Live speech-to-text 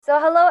So,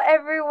 hello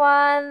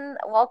everyone.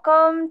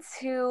 Welcome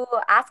to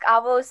Ask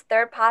Avo's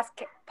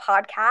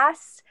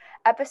podcast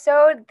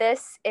episode.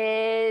 This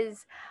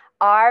is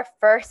our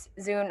first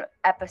Zoom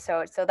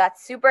episode, so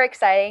that's super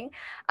exciting.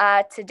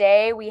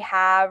 Today we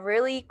have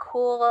really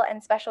cool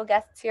and special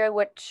guests here,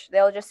 which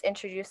they'll just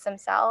introduce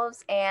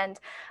themselves. And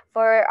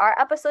for our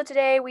episode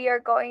today, we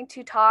are going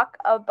to talk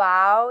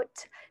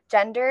about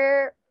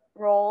gender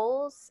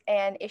roles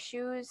and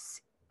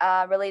issues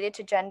related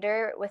to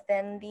gender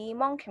within the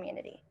Hmong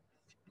community.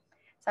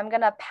 So I'm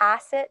going to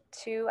pass it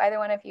to either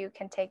one of you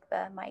can take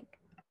the mic.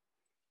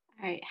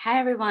 All right. Hi,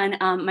 everyone.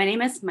 My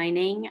name is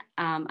Meining.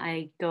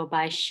 I go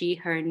by she,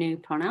 her, new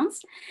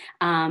pronouns.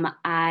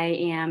 I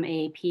am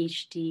a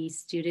PhD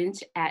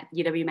student at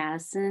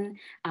UW-Madison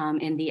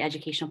in the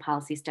Educational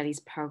Policy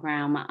Studies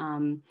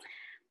program.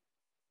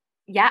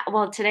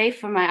 Today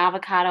for my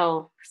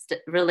avocado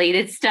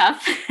related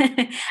stuff,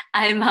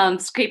 I'm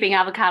scraping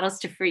avocados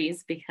to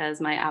freeze because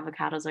my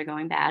avocados are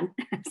going bad.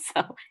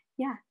 So,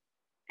 yeah.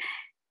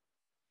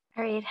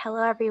 All right.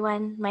 Hello,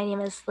 everyone. My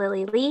name is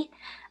Lily Lee.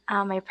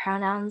 My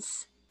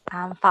pronouns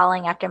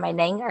following after my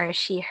name are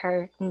she,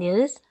 her,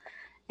 news.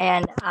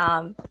 And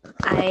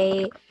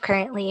I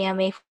currently am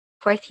a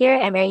fourth year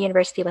at Mary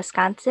University,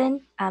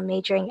 Wisconsin,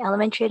 majoring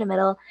elementary to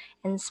middle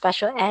in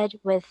special ed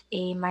with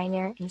a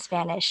minor in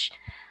Spanish.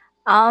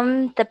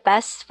 The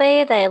best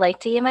way that I like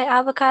to eat my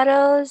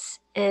avocados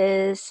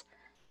is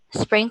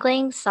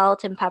sprinkling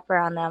salt and pepper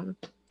on them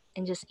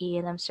and just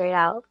eating them straight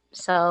out.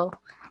 So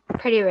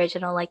pretty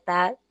original like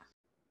that.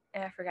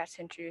 And I forgot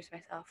to introduce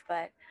myself,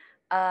 but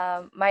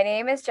my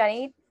name is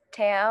Jenny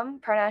Tam,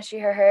 pronouns she,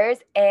 her, hers,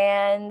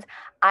 and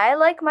I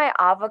like my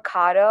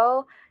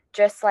avocado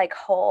just like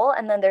whole,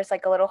 and then there's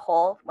like a little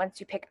hole once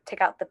you take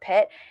out the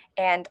pit,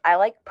 and I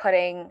like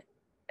putting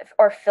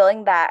or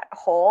filling that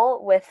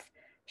hole with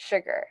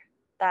sugar.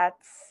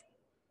 That's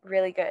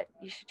really good.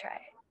 You should try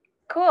it.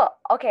 Cool.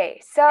 Okay,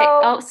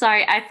 so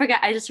Sorry. I forgot.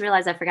 I just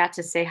realized I forgot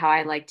to say how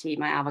I like to eat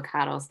my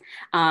avocados.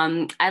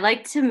 I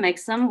like to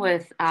mix them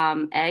with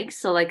eggs,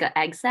 so like an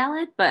egg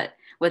salad, but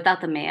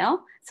without the mayo.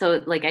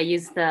 So like I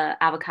use the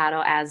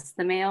avocado as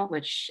the mayo,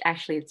 which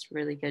actually it's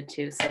really good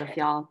too. So if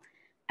y'all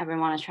ever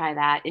want to try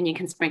that, and you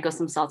can sprinkle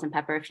some salt and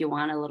pepper if you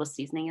want a little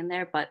seasoning in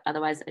there, but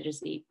otherwise I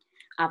just eat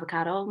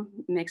avocado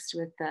mixed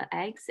with the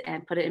eggs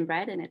and put it in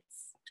bread, and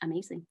it's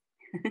amazing.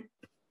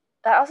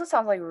 that also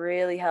sounds like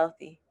really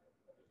healthy.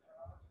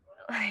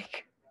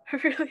 Like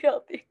really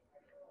healthy.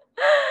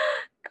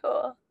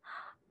 Cool.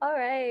 All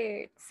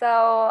right.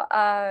 So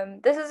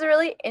this is a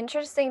really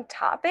interesting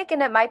topic,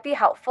 and it might be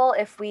helpful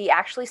if we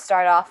actually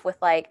start off with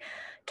like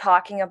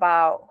talking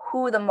about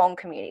who the Hmong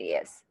community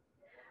is.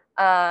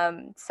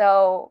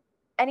 So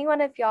anyone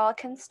of y'all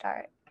can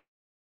start.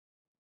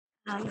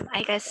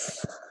 I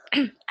guess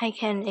I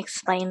can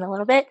explain a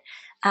little bit.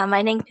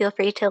 I think feel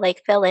free to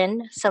like fill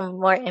in some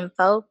more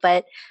info,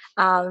 but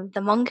the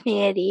Hmong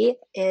community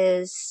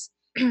is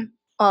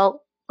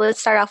well. Let's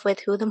start off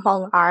with who the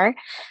Hmong are.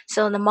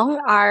 So the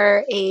Hmong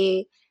are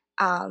a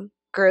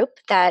group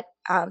that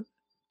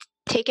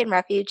taken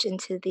refuge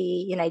into the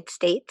United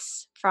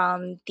States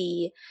from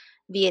the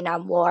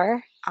Vietnam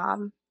War.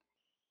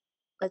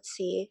 Let's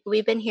see,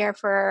 we've been here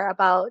for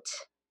about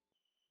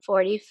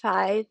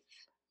 45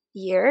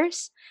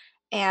 years,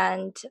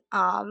 and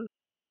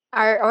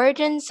our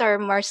origins are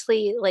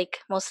mostly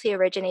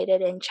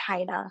originated in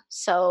China.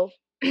 So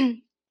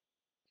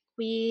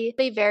we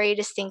have a very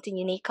distinct and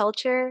unique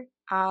culture.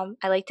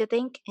 I like to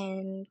think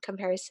in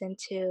comparison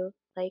to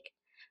like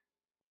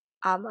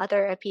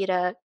other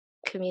APIDA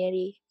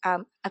community,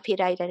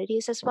 APIDA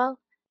identities as well.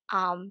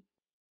 Um,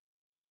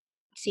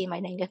 see my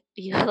name if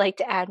you would like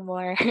to add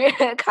more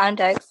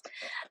context.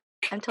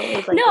 I'm totally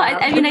No, blanking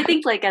out. I mean, I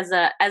think like as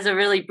a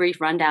really brief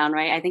rundown,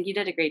 right? I think you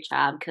did a great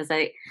job because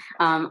I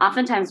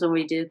oftentimes when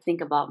we do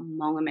think about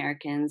Hmong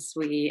Americans,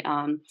 we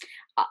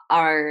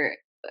are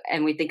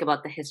and we think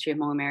about the history of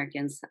Hmong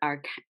Americans,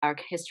 our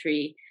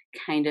history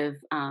kind of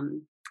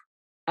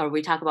or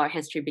we talk about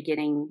history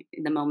beginning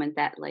the moment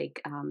that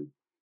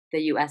the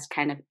U.S.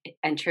 kind of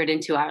entered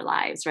into our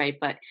lives, right?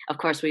 But of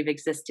course, we've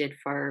existed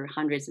for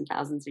hundreds and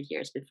thousands of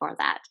years before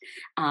that,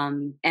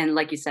 and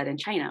like you said, in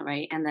China,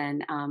 right? And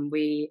then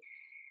we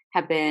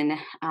have been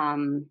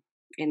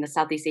in the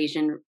Southeast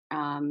Asian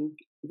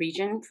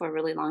region for a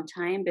really long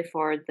time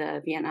before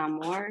the Vietnam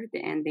War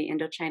and the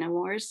Indochina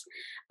Wars.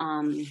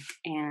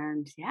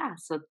 And yeah,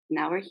 so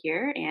now we're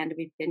here and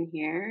we've been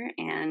here.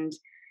 And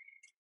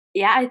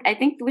yeah, I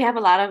think we have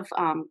a lot of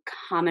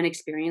common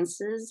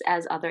experiences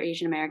as other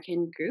Asian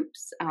American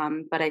groups.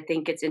 But I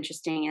think it's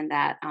interesting in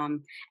that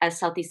as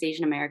Southeast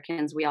Asian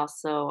Americans, we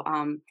also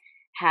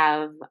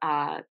have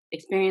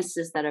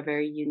experiences that are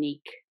very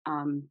unique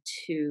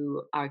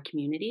to our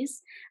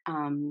communities,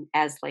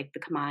 as like the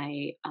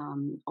Khmer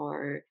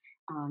or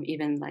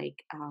even like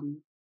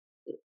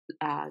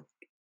uh,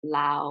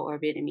 Lao or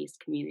Vietnamese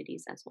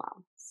communities as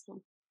well.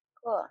 So.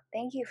 Cool.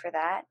 Thank you for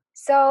that.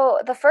 So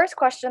the first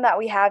question that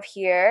we have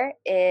here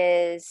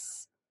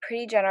is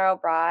pretty general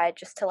broad,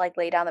 just to like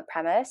lay down the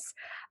premise.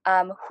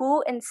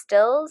 Who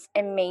instills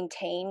and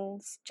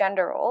maintains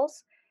gender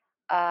roles?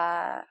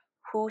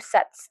 Who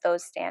sets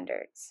those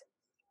standards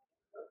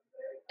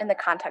in the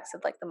context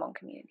of like the Hmong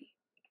community?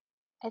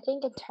 I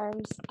think in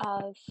terms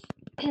of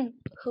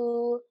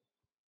who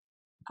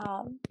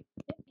um,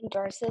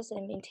 endorses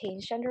and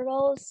maintains gender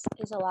roles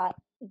is a lot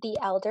the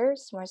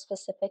elders, more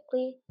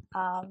specifically,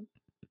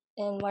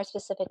 and more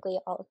specifically,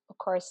 of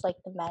course, like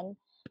the men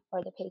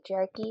or the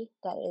patriarchy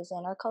that is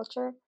in our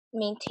culture.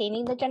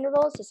 Maintaining the gender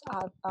roles is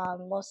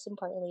most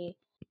importantly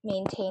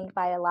maintained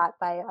by a lot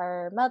by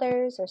our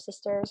mothers or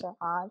sisters or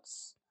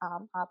aunts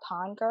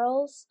upon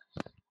girls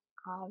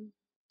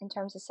in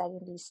terms of setting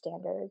these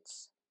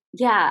standards.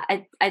 Yeah,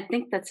 I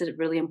think that's a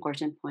really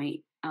important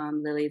point,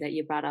 Lily, that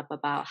you brought up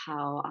about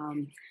how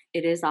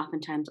it is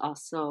oftentimes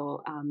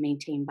also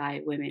maintained by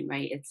women,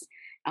 right?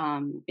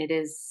 It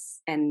is,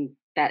 and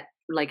that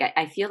like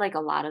I feel like a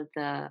lot of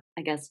the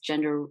I guess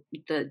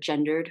the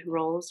gendered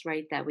roles,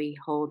 right, that we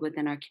hold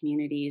within our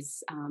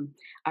communities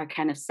are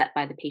kind of set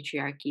by the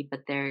patriarchy,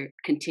 but they're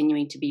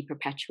continuing to be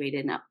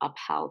perpetuated and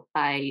upheld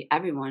by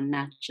everyone,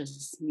 not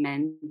just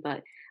men,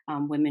 but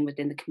women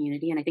within the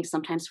community. And I think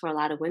sometimes for a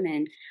lot of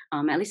women,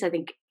 at least I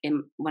think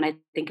when I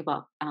think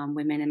about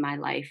women in my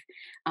life,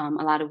 a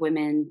lot of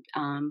women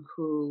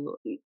who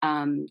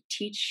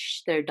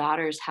teach their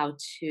daughters how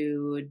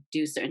to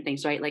do certain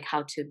things, right? Like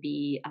how to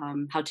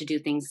do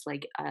things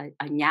like a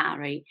nya,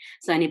 right?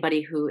 So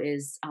anybody who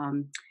is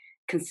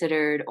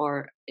considered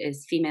or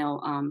is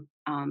female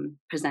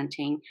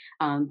presenting,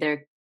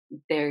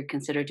 they're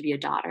considered to be a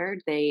daughter.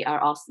 They're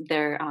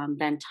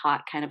then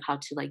taught kind of how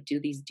to like do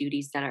these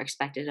duties that are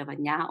expected of a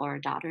nya or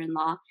a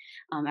daughter-in-law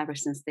ever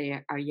since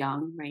they are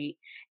young, right?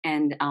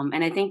 And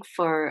I think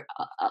for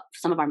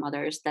some of our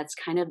mothers, that's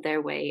kind of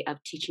their way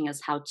of teaching us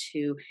how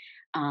to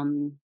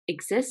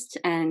exist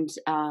and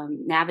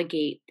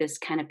navigate this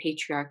kind of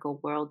patriarchal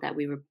world that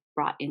we were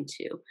brought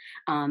into.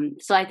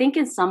 So I think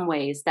in some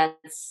ways I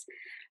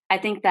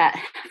think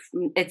that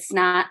it's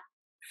not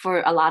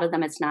for a lot of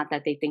them, it's not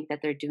that they think that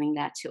they're doing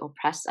that to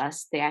oppress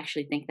us. They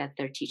actually think that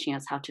they're teaching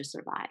us how to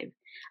survive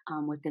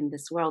within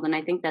this world. And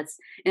I think that's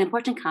an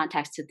important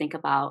context to think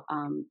about.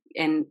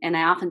 And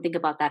I often think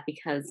about that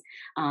because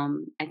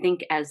I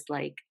think as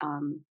like,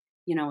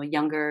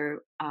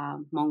 younger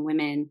Hmong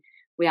women,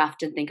 we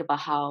often think about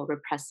how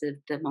repressive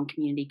the Hmong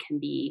community can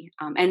be.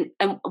 And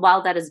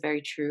while that is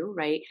very true,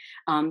 right,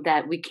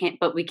 that we can't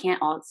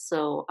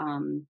also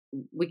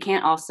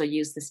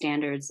use the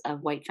standards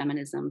of white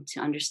feminism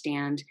to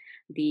understand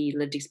the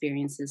lived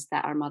experiences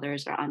that our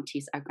mothers, our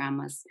aunties, our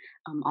grandmas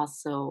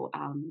also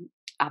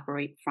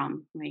operate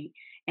from, right?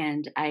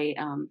 And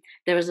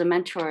there was a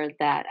mentor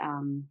that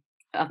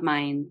of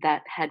mine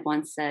that had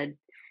once said,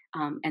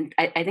 and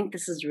I think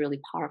this is really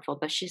powerful,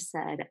 but she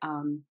said,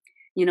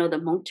 the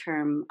Hmong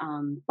term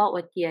 "bọ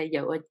wat tia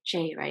yo wat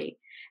jay," right?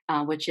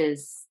 Which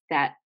is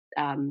that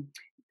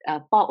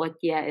 "bọ wat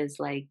tia" is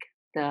like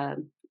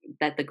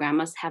that the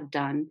grandmas have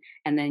done,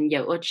 and then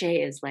 "yo wat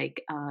jay" is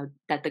like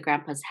that the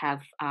grandpas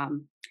have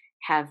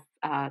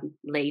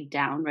laid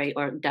down, right,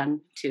 or done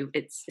to.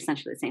 It's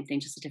essentially the same thing,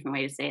 just a different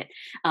way to say it.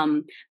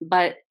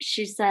 But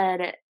she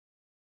said,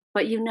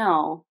 but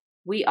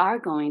we are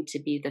going to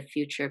be the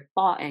future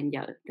 "bọ" and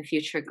 "yo," the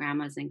future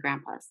grandmas and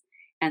grandpas.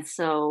 And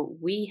so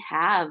we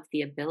have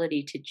the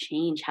ability to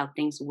change how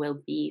things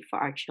will be for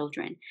our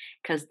children.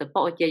 Because the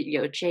 "bọ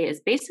yo che"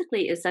 is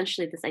basically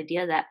essentially this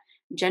idea that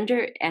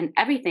gender and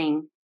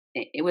everything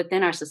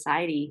within our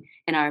society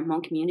and our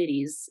Hmong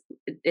communities,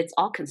 it's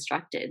all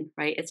constructed,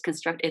 right?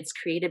 It's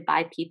created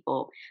by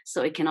people,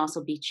 so it can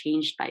also be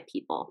changed by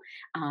people,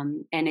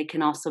 and it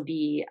can also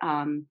be,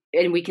 and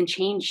we can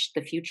change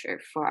the future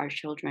for our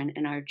children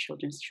and our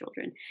children's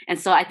children. And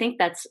so I think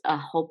that's a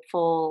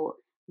hopeful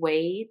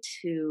way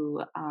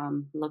to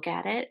look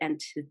at it and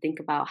to think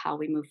about how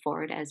we move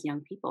forward as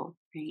young people,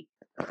 right?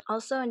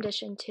 Also, in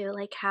addition to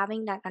like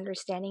having that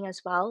understanding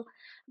as well,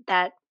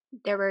 that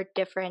there were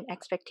different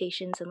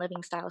expectations and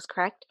living styles,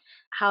 correct?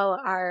 How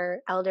our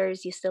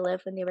elders used to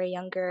live when they were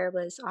younger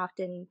was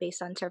often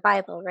based on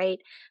survival, right?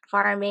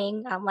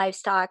 Farming,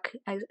 livestock,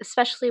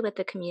 especially with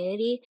the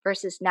community,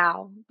 versus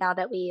now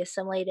that we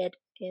assimilated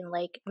in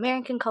like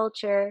American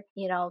culture,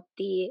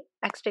 the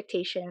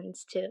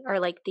expectations to, or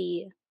like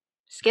the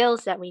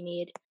skills that we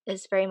need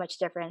is very much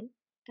different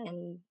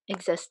and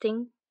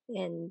existing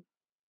in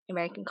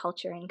American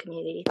culture and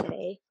community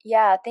today.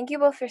 Yeah, thank you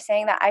both for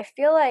saying that. I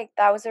feel like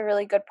that was a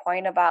really good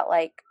point about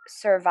like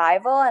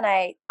survival, and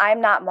I'm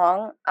not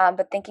Hmong,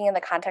 but thinking in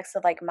the context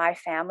of like my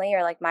family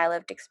or like my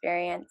lived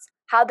experience,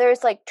 how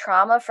there's like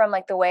trauma from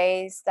like the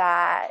ways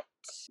that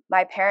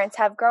my parents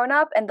have grown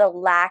up and the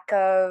lack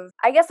of,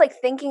 I guess, like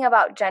thinking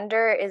about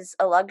gender is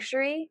a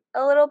luxury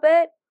a little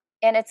bit,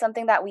 and it's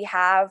something that we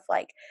have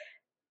like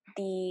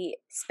the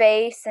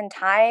space and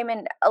time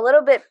and a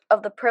little bit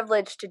of the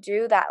privilege to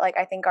do that, like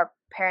I think our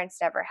parents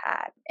never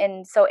had.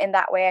 And so in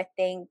that way, I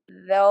think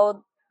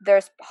though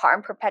there's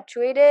harm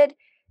perpetuated,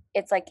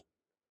 it's like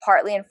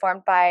partly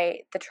informed by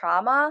the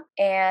trauma.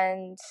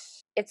 And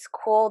it's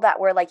cool that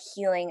we're like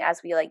healing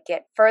as we like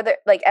get further,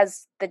 like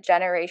as the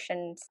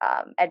generations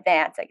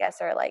advance, I guess,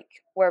 or like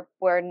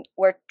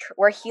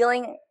we're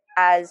healing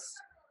as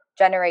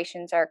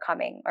generations are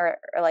coming, or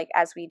like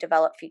as we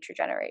develop future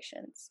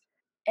generations.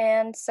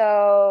 And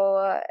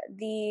so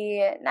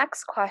the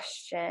next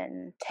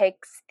question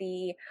takes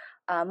the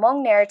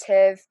Hmong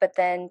narrative, but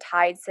then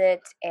ties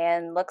it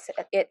and looks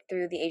at it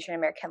through the Asian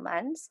American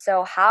lens.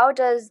 So, how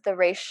does the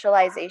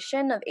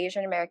racialization of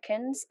Asian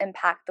Americans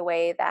impact the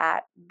way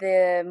that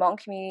the Hmong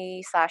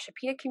community /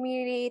 Apita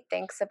community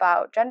thinks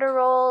about gender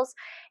roles?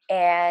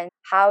 And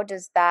how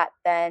does that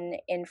then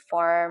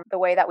inform the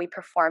way that we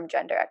perform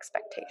gender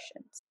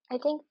expectations? I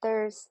think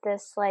there's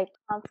this like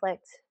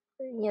conflict,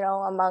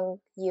 among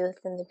youth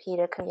in the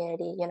PETA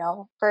community.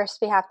 First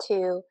we have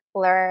to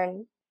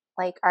learn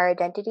like our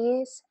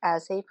identities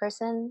as a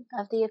person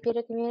of the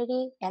PETA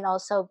community, and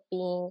also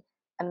being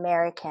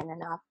American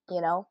enough.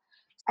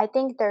 I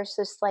think there's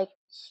this like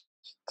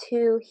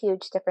two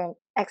huge different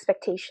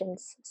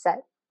expectations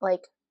set,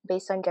 like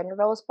based on gender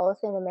roles, both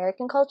in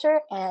American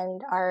culture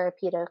and our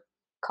PETA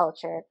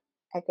culture.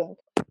 I think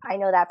I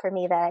know that for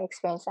me, that I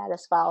experienced that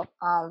as well.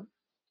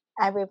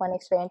 Everyone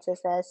experiences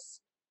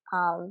this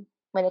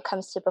when it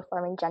comes to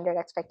performing gendered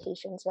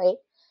expectations, right?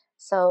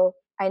 So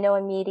I know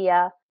in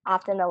media,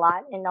 often a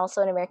lot, and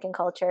also in American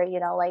culture,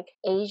 like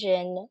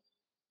Asian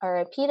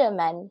or PETA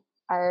men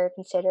are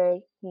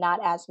considered not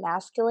as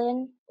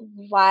masculine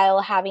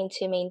while having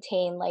to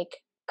maintain like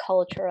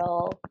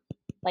cultural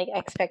like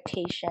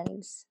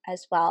expectations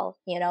as well.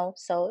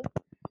 So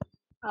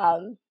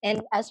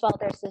and as well,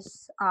 there's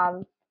this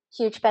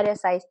huge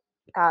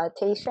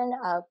fetishization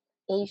of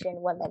Asian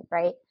women,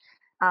 right?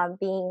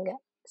 Being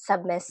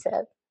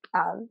submissive,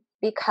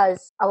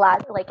 because a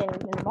lot, like in the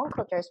Hmong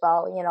culture as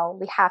well,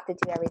 we have to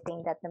do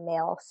everything that the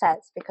male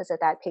says because of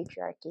that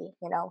patriarchy,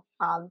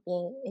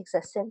 being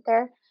existent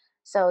there.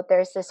 So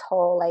there's this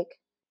whole like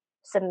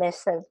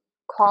submissive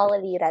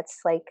quality that's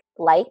like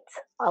liked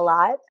a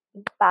lot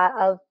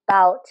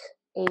about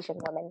Asian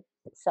women.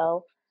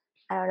 So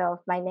I don't know if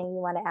my name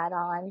you want to add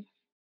on.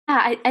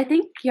 Yeah, I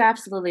think you're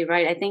absolutely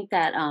right. I think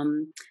that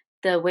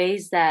the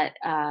ways that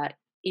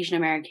Asian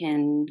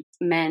American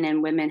men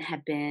and women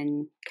have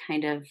been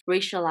kind of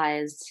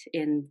racialized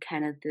in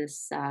kind of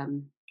this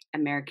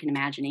American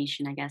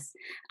imagination, I guess.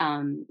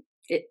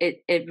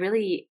 It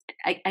really,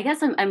 I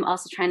guess I'm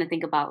also trying to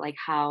think about like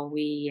how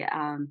we,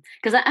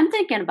 because I'm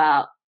thinking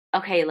about,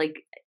 okay,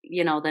 like,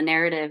 the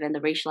narrative and the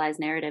racialized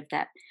narrative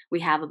that we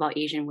have about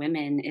Asian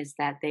women is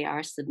that they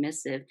are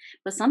submissive.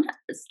 But sometimes,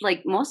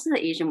 like most of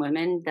the Asian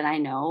women that I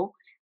know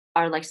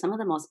are like some of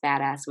the most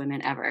badass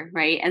women ever,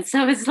 right? And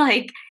so it's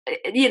like,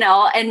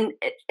 and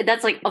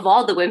that's like of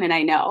all the women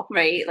I know,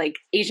 right? Like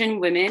Asian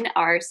women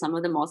are some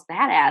of the most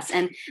badass,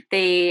 and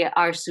they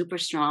are super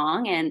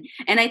strong, and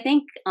I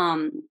think,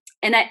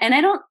 and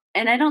I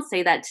don't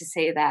say that to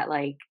say that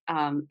like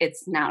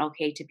it's not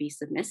okay to be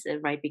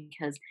submissive, right?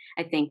 Because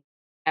I think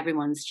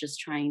everyone's just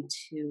trying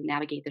to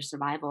navigate their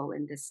survival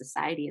in this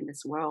society, in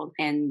this world,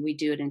 and we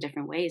do it in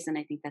different ways, and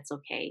I think that's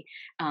okay.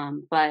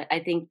 But I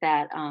think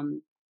that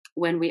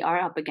when we are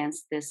up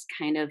against this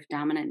kind of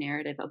dominant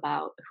narrative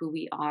about who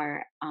we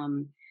are,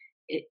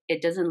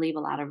 it doesn't leave a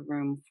lot of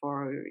room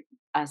for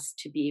us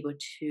to be able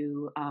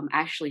to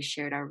actually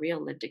share our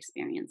real lived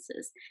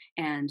experiences.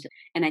 And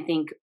I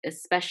think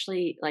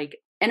especially like,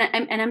 and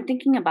I'm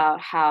thinking about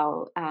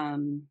how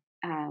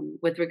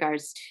with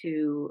regards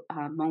to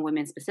Hmong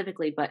women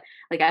specifically, but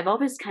like I've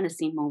always kind of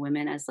seen Hmong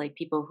women as like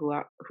people who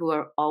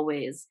are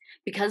always,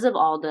 because of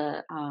all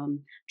the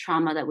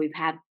trauma that we've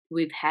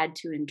had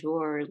to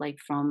endure, like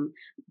from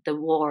the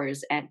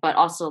wars, and but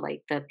also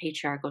like the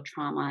patriarchal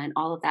trauma and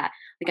all of that.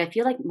 Like I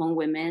feel like Hmong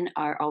women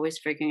are always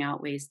figuring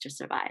out ways to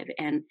survive,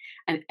 and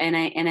I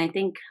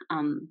think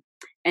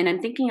and I'm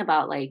thinking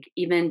about like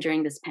even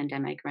during this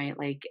pandemic, right?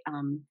 Like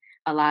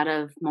a lot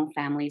of Hmong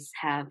families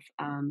have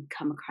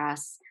come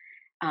across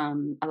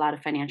a lot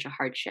of financial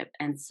hardship.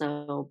 And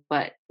so,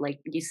 but like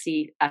you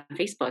see on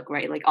Facebook,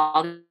 right? Like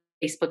all the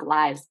Facebook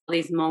lives, all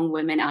these Hmong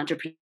women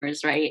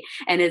entrepreneurs, right?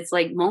 And it's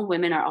like Hmong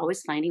women are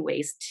always finding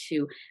ways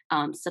to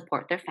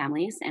support their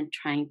families and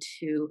trying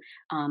to,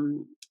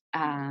 um,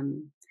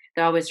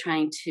 they're always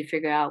trying to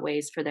figure out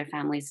ways for their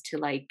families to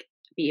like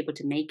be able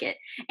to make it.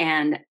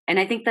 And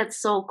I think that's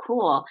so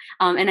cool.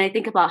 And I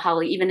think about how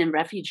like, even in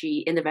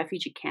the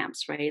refugee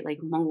camps, right? Like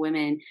Hmong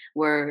women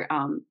were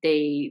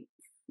they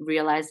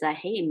realize that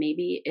hey,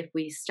 maybe if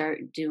we start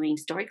doing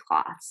story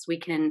cloths, we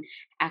can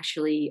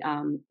actually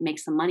make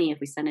some money if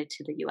we send it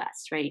to the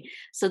U.S. Right?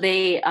 So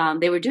they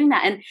were doing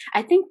that, and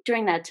I think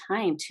during that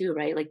time too,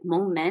 right? Like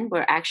Hmong men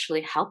were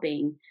actually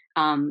helping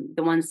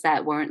the ones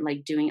that weren't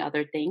like doing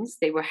other things.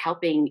 They were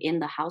helping in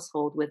the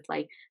household with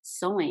like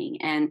sewing,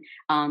 and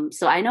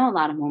so I know a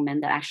lot of Hmong men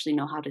that actually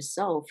know how to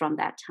sew from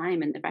that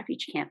time in the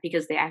refugee camp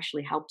because they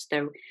actually helped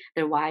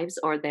their wives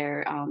or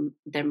their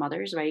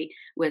mothers, right,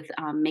 with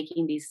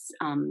making these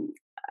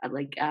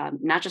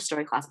not just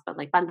story class, but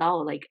like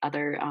bandao, like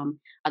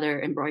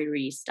other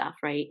embroidery stuff,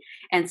 right?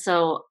 And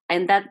so,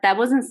 and that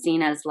wasn't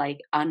seen as like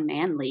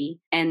unmanly,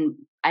 and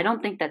I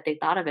don't think that they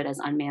thought of it as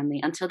unmanly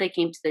until they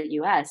came to the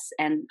U.S.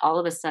 and all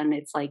of a sudden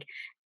it's like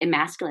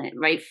emasculine,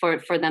 right?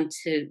 For them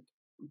to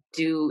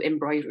do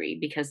embroidery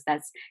because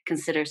that's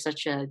considered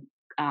such a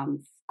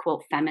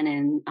quote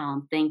feminine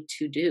thing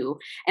to do.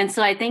 And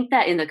so I think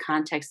that in the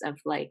context of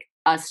like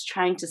us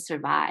trying to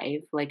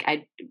survive, like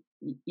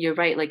you're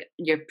right, like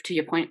you're to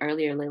your point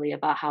earlier, Lily,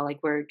 about how like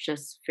we're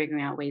just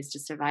figuring out ways to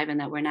survive and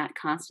that we're not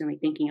constantly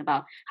thinking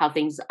about how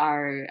things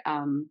are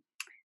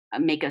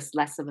make us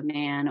less of a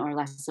man or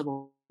less of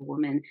a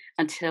woman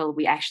until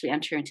we actually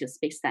enter into a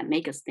space that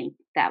make us think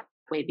that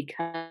way,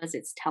 because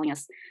it's telling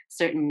us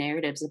certain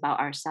narratives about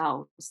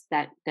ourselves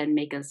that then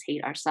make us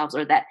hate ourselves,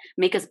 or that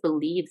make us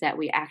believe that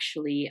we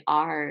actually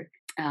are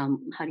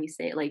how do you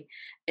say it, like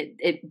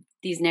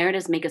these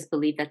narratives make us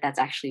believe that that's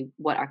actually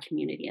what our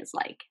community is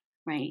like,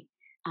 right?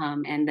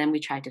 And then we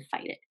try to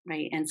fight it,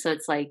 right? And so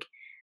it's like,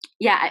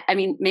 yeah, I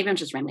mean, maybe I'm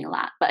just rambling a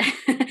lot, but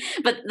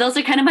but those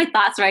are kind of my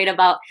thoughts, right?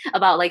 About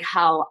like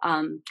how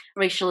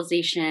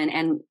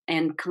racialization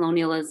and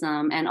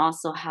colonialism, and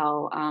also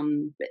how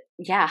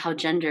yeah, how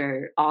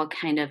gender all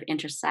kind of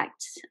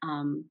intersect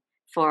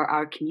for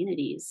our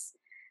communities.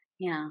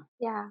 Yeah.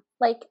 Yeah,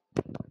 like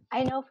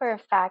I know for a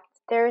fact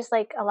there's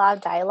like a lot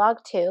of dialogue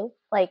too,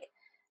 like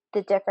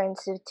the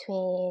difference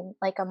between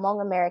like a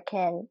Hmong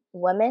American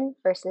woman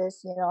versus,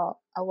 you know,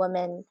 a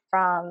woman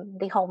from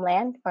the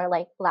homeland or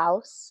like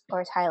Laos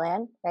or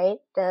Thailand, right?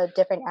 The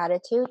different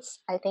attitudes.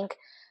 I think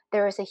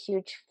there was a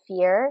huge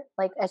fear.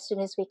 Like as soon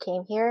as we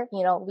came here,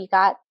 you know, we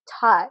got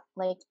taught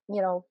like,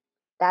 you know,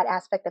 that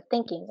aspect of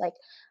thinking, like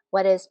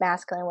what is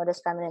masculine, what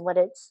is feminine, what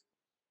is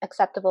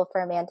acceptable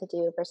for a man to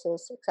do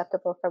versus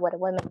acceptable for what a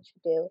woman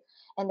should do.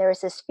 And there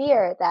was this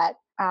fear that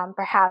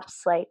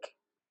perhaps like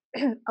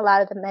a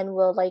lot of the men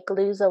will like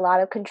lose a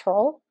lot of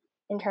control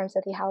in terms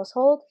of the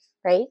household,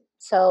 right?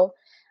 So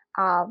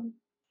um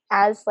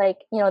as like,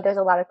 you know, there's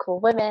a lot of cool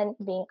women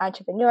being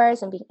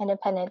entrepreneurs and being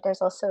independent,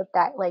 there's also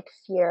that like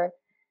fear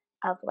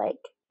of like,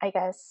 I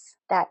guess,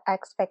 that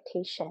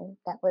expectation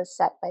that was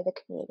set by the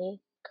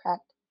community,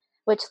 correct?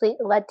 Which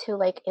led to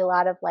like a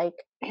lot of like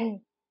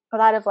a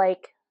lot of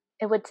like,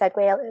 it would segue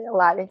a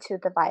lot into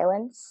the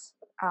violence,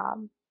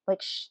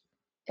 which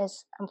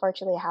is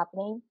unfortunately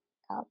happening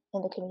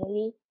in the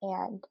community,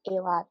 and a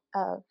lot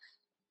of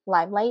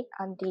limelight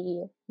on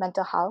the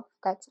mental health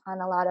that's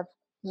on a lot of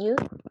youth,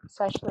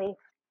 especially,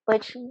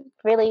 which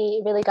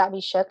really got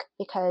me shook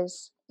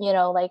because, you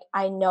know, like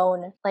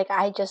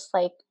I just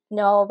like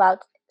know about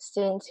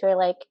students who are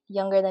like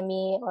younger than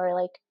me, or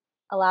like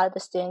a lot of the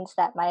students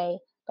that my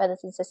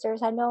brothers and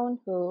sisters had known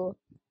who,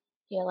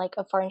 you know, like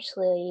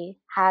unfortunately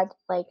had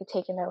like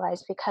taken their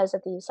lives because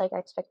of these like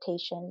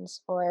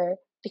expectations or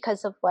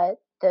because of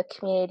what the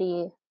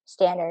community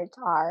standards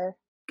are.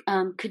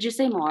 Could you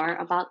say more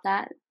about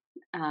that?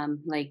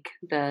 Like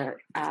the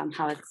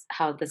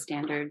how the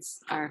standards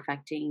are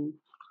affecting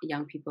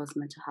young people's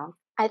mental health.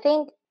 I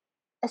think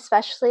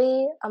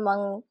especially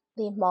among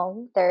the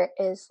Hmong, there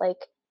is like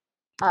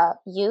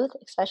youth,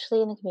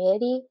 especially in the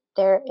community,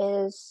 there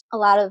is a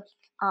lot of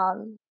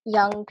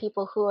young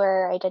people who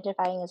are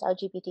identifying as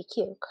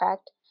LGBTQ,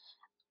 correct?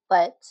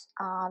 But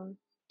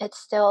it's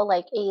still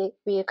like a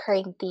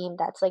reoccurring theme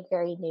that's like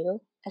very new,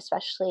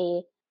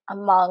 especially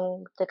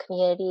among the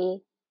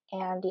community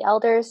and the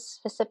elders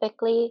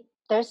specifically.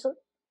 There's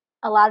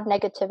a lot of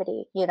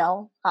negativity, you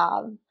know,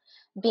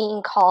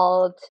 being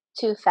called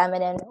too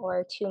feminine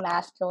or too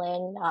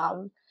masculine,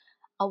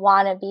 a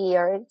wannabe,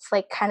 or it's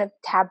like kind of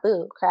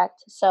taboo,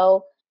 correct?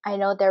 So I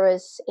know there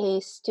was a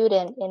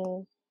student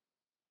in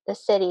the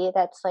city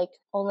that's like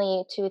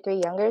only 2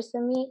 3 younger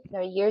than me,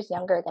 or years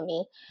younger than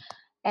me,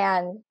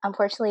 and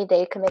unfortunately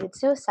they committed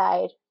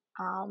suicide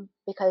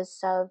because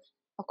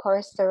of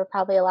course there were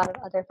probably a lot of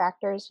other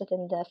factors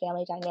within the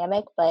family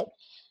dynamic, but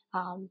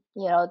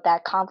you know,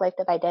 that conflict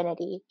of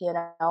identity, you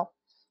know,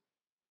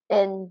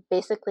 and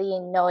basically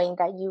knowing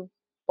that you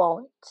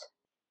won't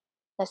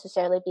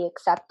necessarily be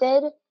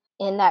accepted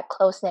in that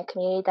close knit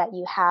community that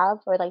you have,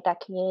 or like that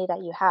community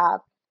that you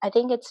have. I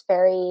think it's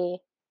very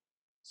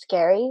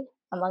scary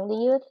among the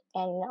youth,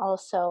 and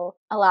also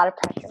a lot of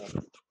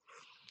pressure,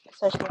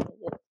 especially in the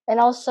youth. And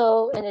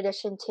also, in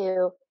addition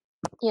to,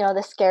 you know,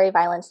 the scary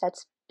violence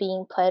that's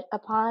being put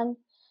upon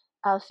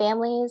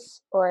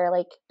families, or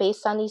like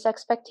based on these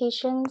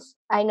expectations.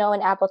 I know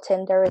in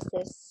Appleton there was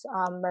this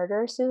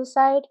murder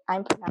suicide.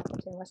 I'm from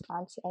Appleton,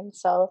 Wisconsin,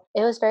 so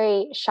it was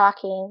very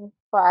shocking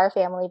for our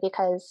family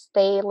because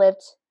they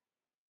lived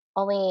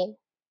only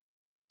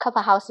a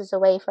couple houses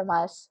away from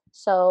us.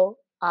 So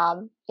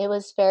it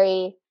was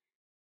very.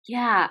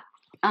 Yeah.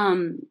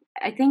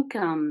 I think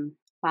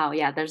wow,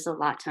 yeah, there's a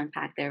lot to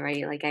unpack there,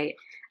 right? Like I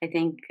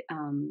think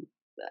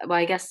well,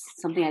 I guess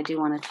something I do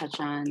want to touch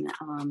on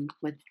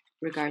with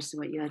regards to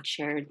what you had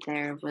shared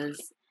there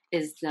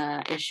is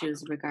the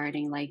issues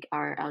regarding like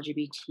our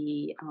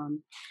LGBT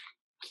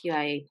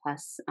QIA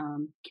plus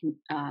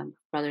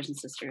brothers and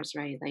sisters,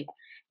 right? Like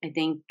I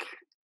think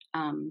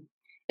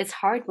it's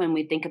hard when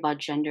we think about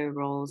gender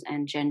roles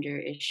and gender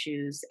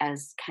issues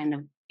as kind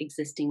of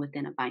existing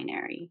within a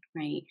binary,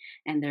 right?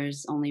 And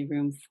there's only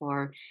room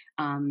for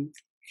um,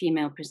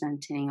 female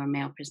presenting or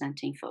male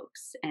presenting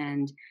folks.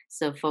 And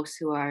so folks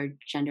who are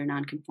gender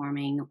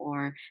nonconforming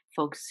or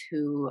folks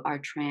who are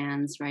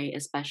trans, right,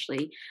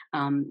 especially,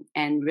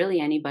 and really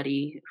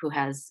anybody who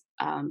has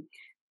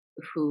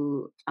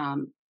who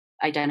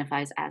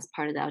identifies as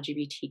part of the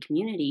LGBT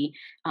community,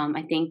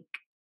 I think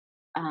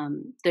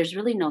there's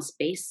really no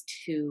space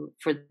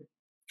for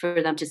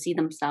them to see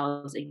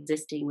themselves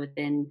existing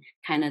within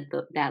kind of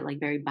that like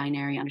very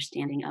binary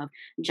understanding of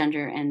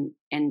gender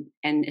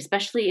and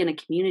especially in a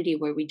community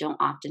where we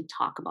don't often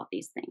talk about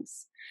these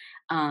things.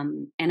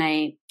 And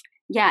I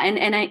yeah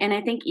and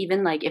I think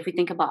even like if we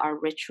think about our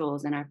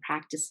rituals and our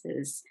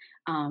practices,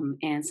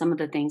 and some of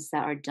the things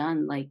that are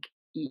done, like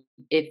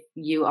if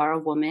you are a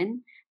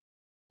woman,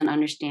 an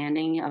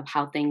understanding of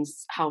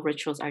how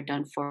rituals are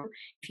done for,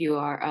 if you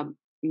are a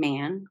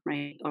man,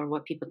 right, or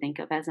what people think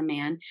of as a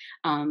man,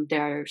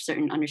 there are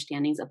certain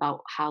understandings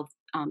about how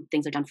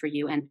things are done for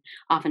you, and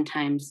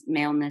oftentimes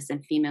maleness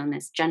and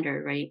femaleness,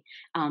 gender, right,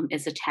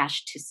 is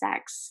attached to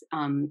sex,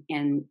 and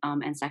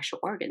sexual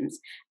organs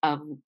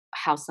of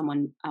how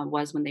someone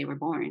was when they were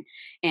born,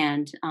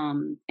 and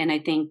I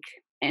think,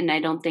 and I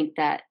don't think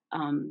that.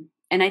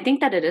 And I think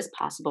that it is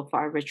possible for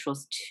our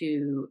rituals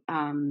to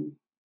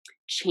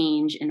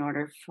change in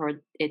order for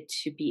it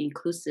to be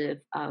inclusive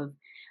of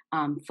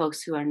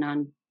folks who are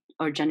non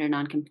or gender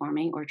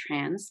nonconforming or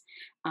trans.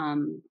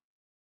 Um,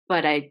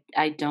 but I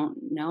don't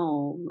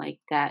know like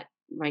that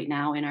right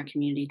now in our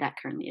community that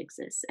currently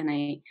exists, and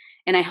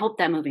I hope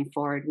that moving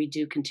forward we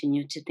do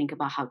continue to think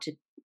about how to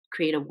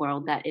create a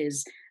world that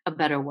is a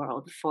better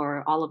world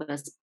for all of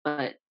us,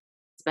 but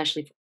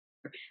especially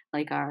for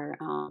like our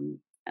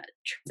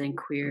trans and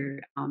queer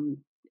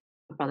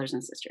brothers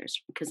and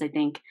sisters, because I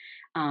think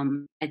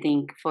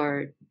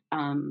for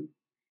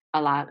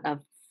a lot of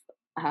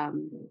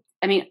um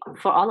I mean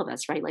for all of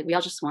us, right, like we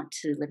all just want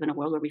to live in a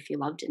world where we feel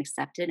loved and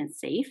accepted and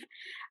safe,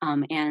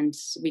 and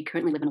we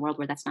currently live in a world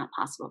where that's not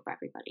possible for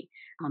everybody.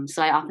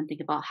 So I often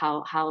think about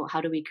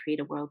how do we create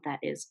a world that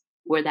is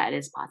where that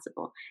is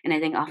possible, and I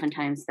think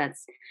oftentimes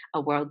that's a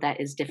world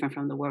that is different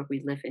from the world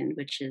we live in,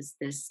 which is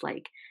this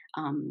like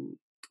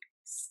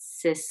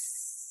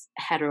cis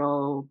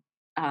hetero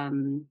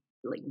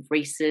like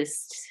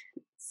racist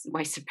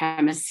white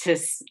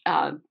supremacist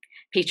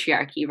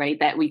patriarchy, right,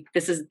 that we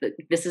this is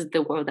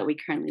the world that we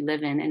currently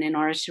live in, and in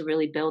order to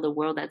really build a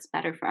world that's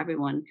better for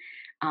everyone,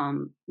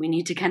 we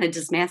need to kind of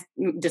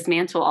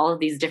dismantle all of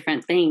these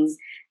different things.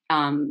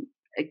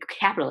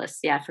 Capitalists,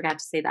 yeah, I forgot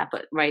to say that,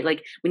 but right,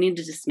 like we need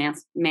to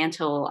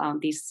dismantle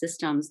these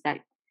systems that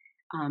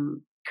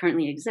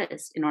currently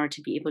exist in order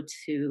to be able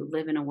to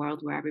live in a world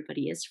where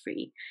everybody is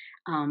free.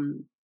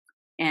 um,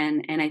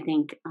 and I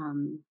think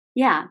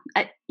yeah,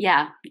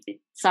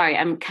 sorry,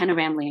 I'm kind of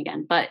rambling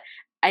again, but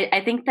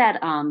I think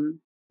that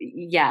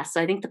yes,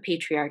 I think the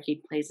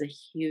patriarchy plays a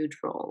huge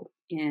role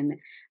in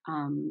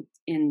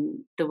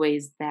the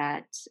ways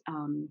that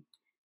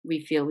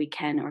we feel we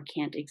can or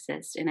can't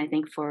exist, and I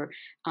think for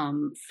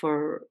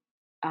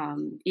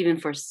even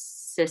for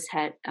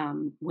cishet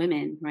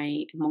women,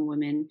 right, among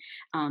women,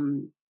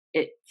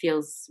 it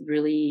feels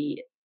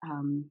really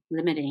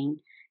limiting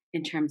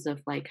in terms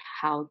of like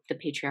how the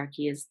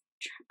patriarchy is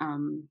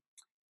um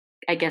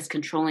I guess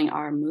controlling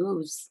our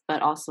moves,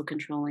 but also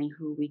controlling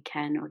who we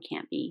can or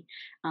can't be.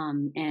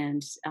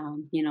 And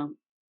you know,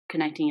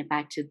 connecting it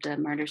back to the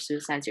murder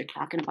suicides you're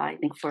talking about, I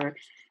think for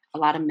a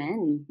lot of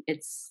men,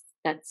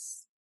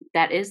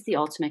 that is the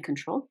ultimate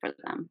control for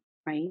them,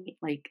 right?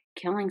 Like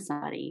killing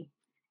somebody,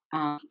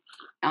 um,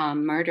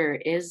 murder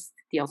is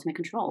the ultimate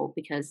control,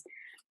 because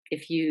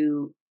if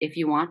you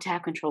want to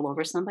have control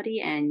over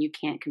somebody and you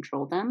can't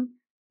control them,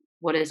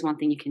 what is one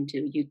thing you can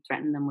do? You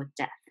threaten them with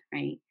death,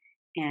 right?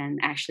 And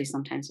actually,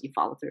 sometimes you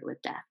follow through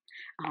with death,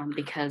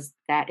 because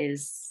that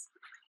is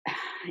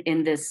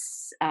in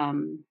this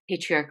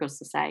patriarchal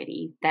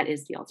society, that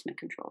is the ultimate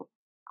control.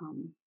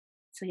 Um,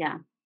 so yeah.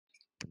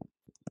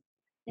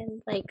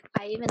 And like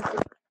I even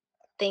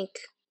think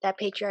that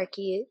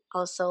patriarchy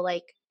also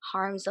like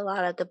harms a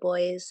lot of the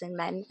boys and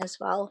men as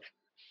well.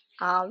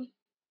 Um,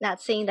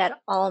 Not saying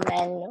that all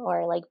men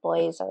or like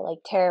boys are like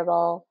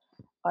terrible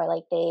or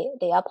like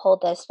they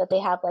uphold this, but they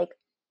have like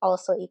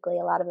also equally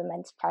a lot of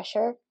immense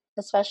pressure,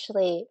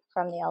 especially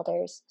from the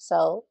elders.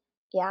 So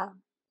yeah,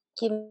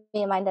 keep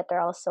in mind that they're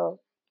also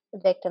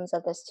victims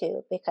of this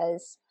too,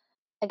 because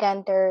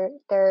again, there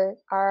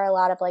are a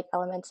lot of like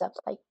elements of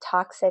like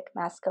toxic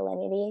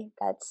masculinity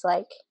that's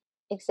like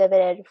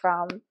exhibited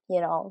from, you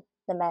know,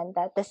 the men,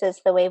 that this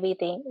is the way we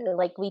think,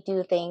 like we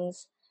do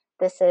things,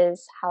 this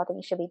is how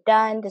things should be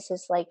done, this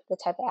is like the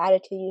type of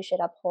attitude you should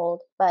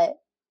uphold. But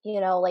you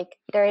know, like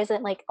there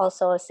isn't like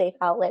also a safe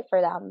outlet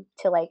for them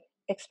to like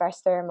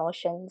express their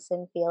emotions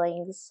and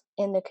feelings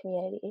in the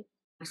community.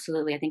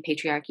 Absolutely. I think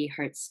patriarchy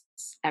hurts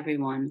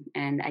everyone.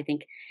 And I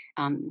think,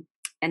 um,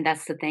 and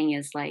that's the thing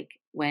is like,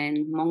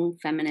 when Hmong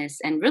feminists,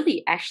 and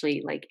really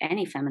actually like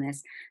any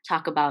feminists,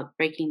 talk about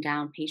breaking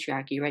down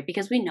patriarchy, right?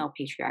 Because we know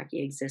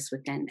patriarchy exists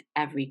within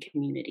every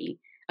community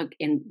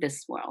in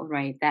this world,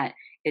 right? That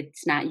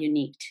it's not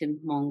unique to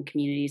Hmong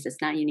communities,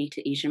 it's not unique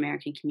to Asian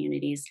American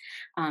communities.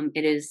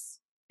 It is.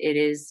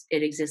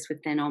 It exists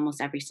within almost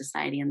every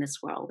society in this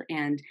world,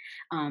 and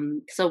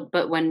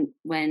but when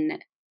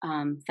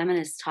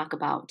feminists talk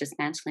about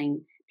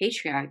dismantling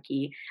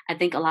patriarchy, I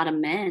think a lot of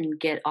men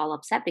get all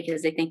upset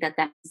because they think that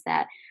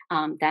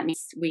that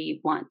means we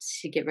want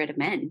to get rid of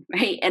men,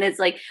 right? And it's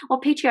like,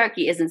 well,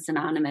 patriarchy isn't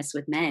synonymous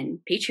with men.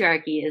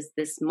 Patriarchy is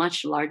this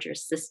much larger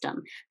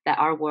system that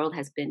our world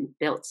has been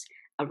built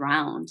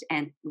around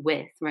and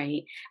with,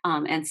 right?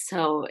 And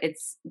so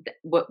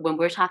when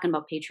we're talking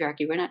about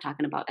patriarchy, we're not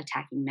talking about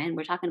attacking men.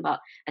 We're talking about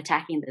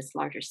attacking this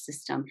larger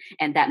system,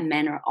 and that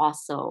men are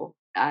also,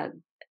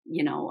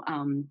 you know,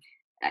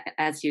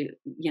 as you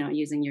know,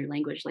 using your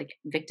language, like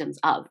victims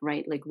of,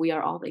 right? Like we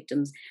are all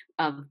victims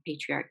of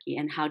patriarchy,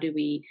 and how do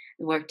we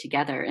work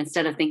together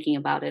instead of thinking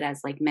about it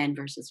as like men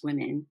versus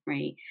women,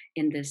 right?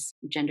 In this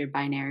gender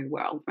binary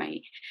world,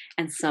 right?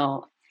 And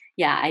so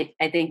yeah,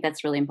 I think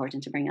that's really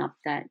important to bring up,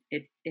 that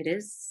it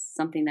is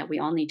something that we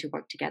all need to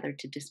work together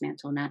to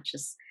dismantle, not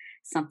just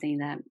something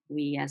that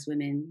we as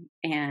women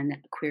and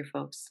queer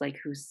folks like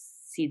who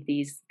see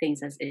these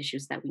things as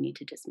issues that we need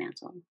to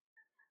dismantle.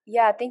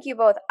 Yeah, thank you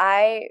both.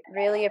 I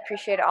really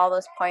appreciate all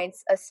those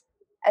points,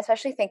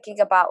 especially thinking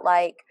about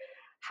like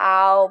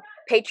how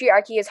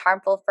patriarchy is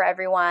harmful for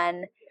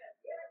everyone,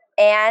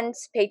 and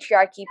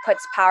patriarchy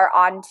puts power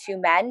onto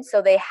men,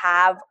 so they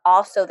have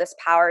also this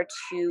power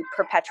to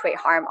perpetuate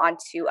harm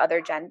onto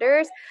other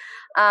genders.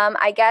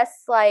 I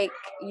guess like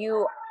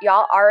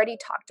y'all already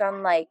talked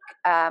on like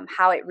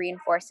how it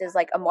reinforces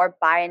like a more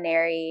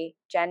binary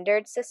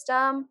gendered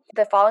system.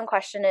 The following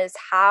question is,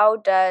 how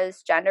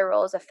does gender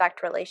roles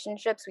affect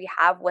relationships we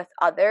have with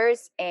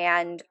others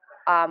and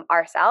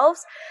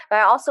ourselves? But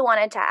I also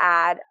wanted to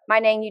add, my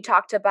name, you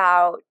talked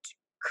about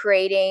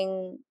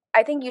creating,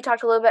 I think you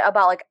talked a little bit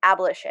about like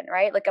abolition,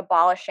 right? Like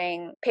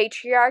abolishing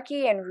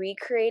patriarchy and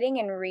recreating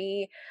and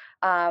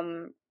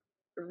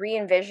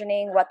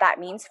re-envisioning what that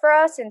means for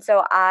us. And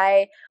so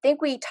I think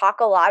we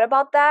talk a lot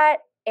about that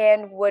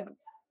and would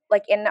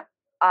like in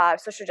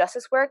social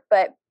justice work,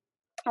 but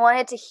I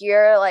wanted to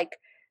hear like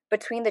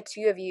between the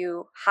two of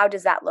you, how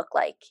does that look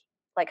like?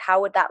 Like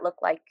how would that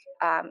look like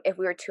if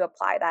we were to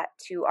apply that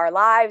to our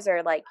lives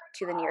or like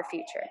to the near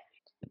future?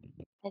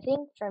 I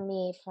think for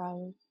me,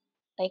 from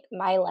like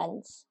my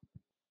lens,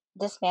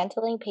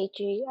 dismantling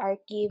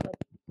patriarchy would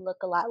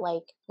look a lot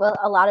like, well,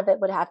 a lot of it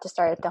would have to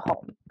start at the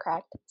home,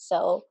 correct?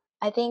 So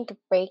I think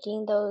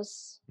breaking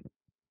those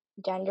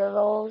gender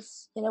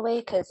roles in a way,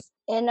 because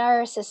in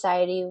our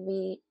society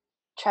we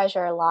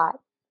treasure a lot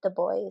the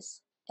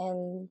boys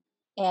and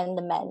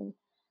the men,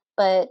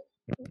 but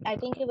I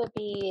think it would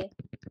be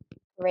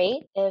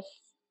great if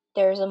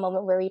there's a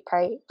moment where we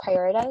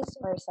prioritize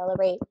or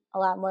celebrate a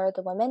lot more of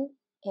the women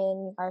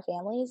in our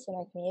families, in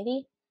our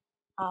community.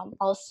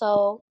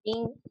 Also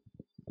being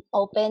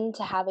open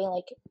to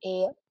having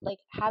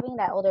having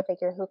that older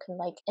figure who can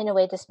like in a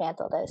way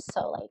dismantle this.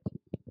 So like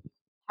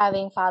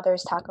having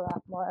fathers talk a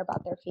lot more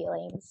about their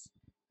feelings,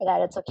 or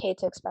that it's okay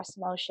to express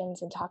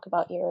emotions and talk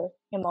about your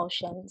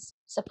emotions.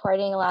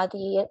 Supporting a lot of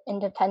the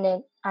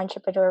independent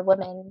entrepreneur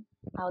women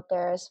out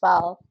there as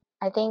well.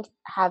 I think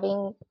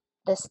having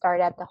this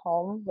start at the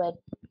home would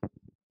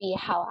be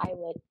how I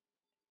would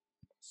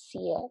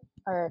see it,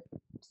 or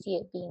see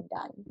it being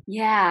done.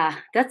 Yeah,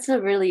 that's a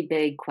really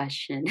big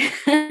question.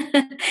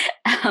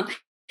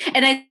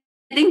 And I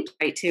think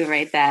right too,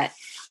 right, that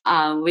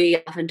we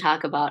often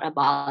talk about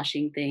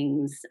abolishing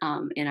things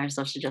in our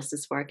social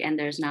justice work, and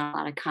there's not a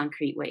lot of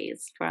concrete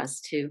ways for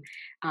us to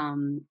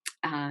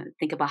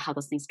think about how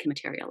those things can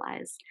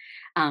materialize.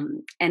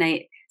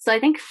 So I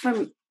think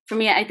for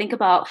me, I think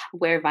about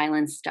where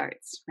violence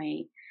starts,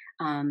 right?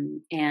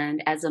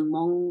 And as a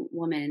Hmong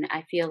woman,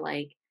 I feel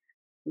like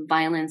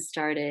violence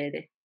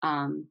started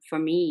for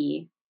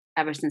me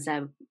ever since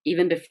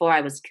even before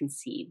I was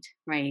conceived,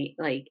 right?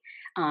 Like,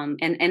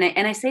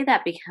 and I say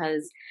that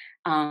because,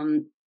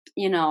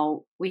 you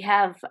know, we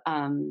have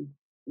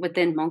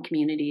within Hmong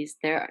communities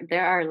there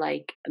are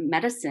like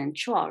medicine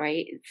chua,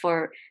 right,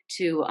 for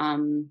to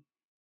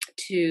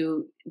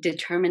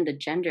determine the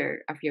gender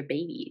of your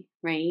baby,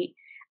 right?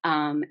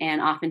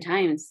 And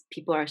oftentimes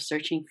people are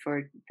searching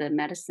for the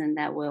medicine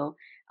that will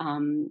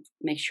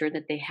make sure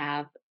that they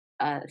have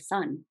a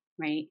son,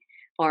 right?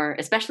 Or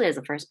especially as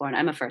a firstborn.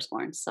 I'm a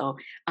firstborn, so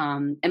I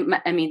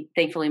mean,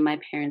 thankfully, my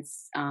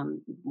parents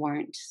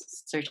weren't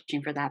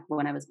searching for that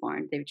when I was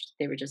born.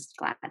 They were just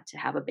glad to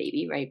have a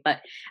baby, right?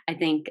 But I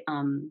think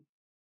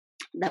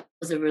that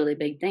was a really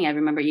big thing. I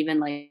remember even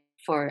like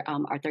for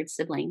our third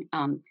sibling,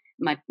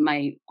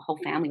 my whole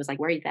family was like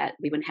worried that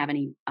we wouldn't have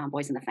any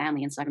boys in the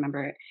family. And so I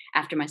remember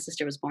after my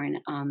sister was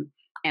born,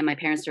 and my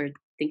parents were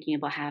thinking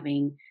about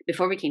having,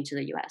 before we came to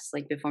the U.S.,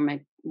 like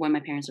when my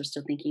parents were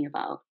still thinking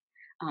about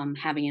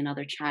having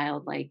another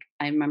child. Like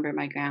I remember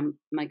my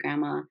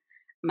grandma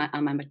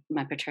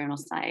my paternal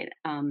side,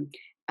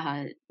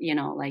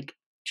 like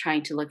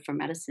trying to look for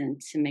medicine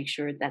to make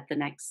sure that the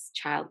next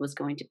child was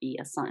going to be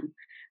a son,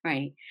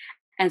 right?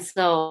 And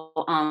so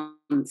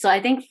I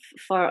think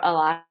for a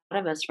lot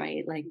of us,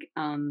 right, like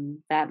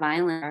that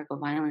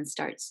violence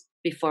starts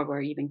before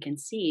we're even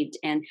conceived.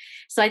 And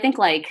so I think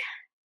like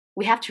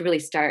we have to really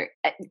start.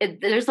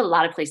 There's a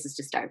lot of places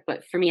to start,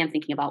 but for me, I'm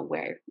thinking about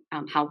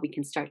how we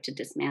can start to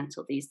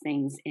dismantle these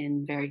things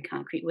in very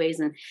concrete ways.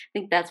 And I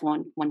think that's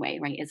one way,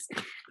 right? Is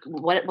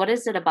what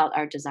is it about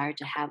our desire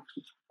to have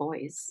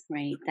boys,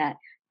 right?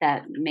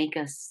 That make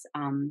us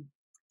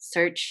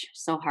search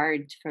so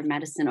hard for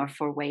medicine or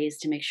for ways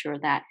to make sure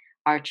that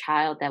our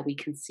child that we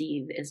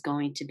conceive is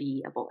going to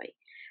be a boy.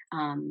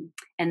 And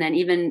then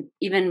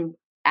even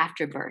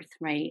after birth,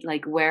 right?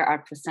 Like where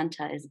our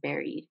placenta is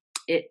buried.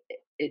 It,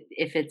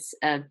 if it's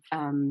a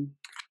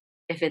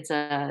if it's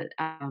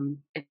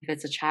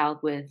a child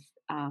with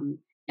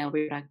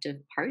reproductive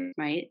part,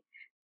 right,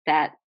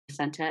 that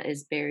placenta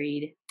is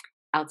buried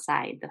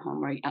outside the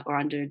home or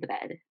under the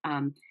bed.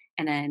 And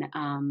then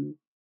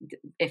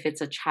if it's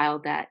a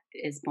child that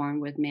is born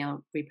with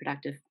male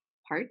reproductive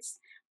parts,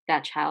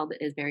 that child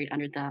is buried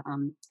under the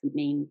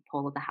main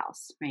pole of the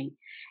house, right?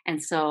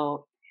 And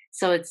so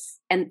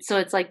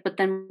it's like, but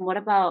then what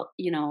about,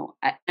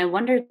 I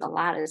wonder a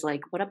lot is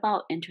like, what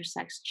about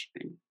intersex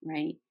children,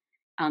 right?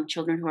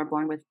 Children who are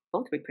born with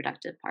both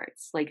reproductive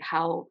parts, like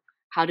how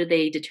do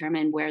they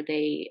determine where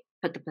they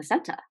put the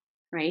placenta,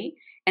 right?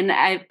 And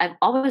I've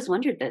always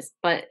wondered this,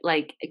 but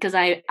like because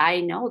I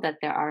know that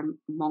there are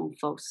Hmong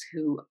folks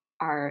who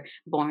are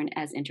born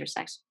as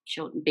intersex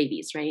children,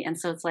 babies, right? And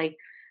so it's like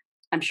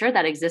I'm sure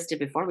that existed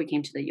before we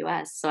came to the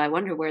U.S. So I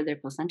wonder where their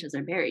placentas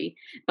are buried.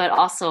 But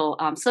also,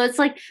 so it's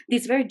like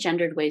these very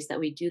gendered ways that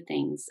we do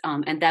things,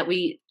 and that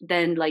we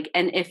then like,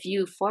 and if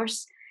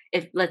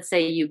let's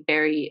say you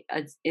bury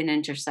an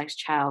intersex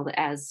child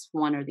as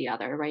one or the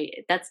other, right?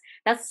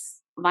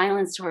 That's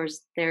violence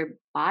towards their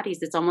bodies.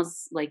 It's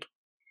almost like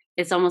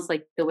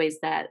the ways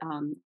that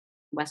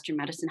Western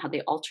medicine, how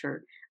they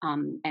alter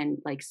and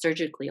like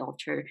surgically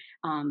alter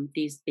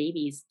these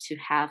babies to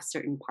have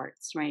certain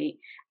parts, right?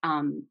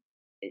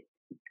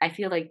 I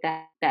feel like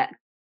that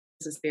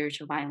is a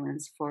spiritual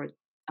violence for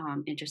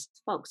intersex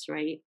folks,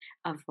 right?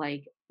 Of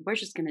like, we're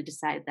just going to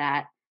decide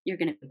that you're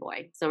going to be a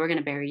boy, so we're going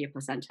to bury your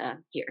placenta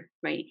here,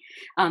 right?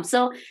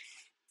 So,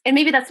 and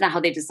maybe that's not how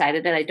they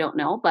decided it. I don't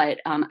know, but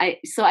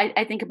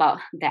I think about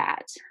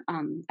that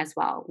as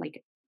well,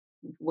 like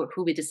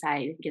who we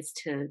decide gets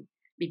to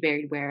be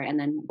buried where, and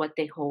then what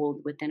they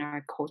hold within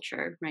our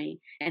culture, right?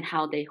 And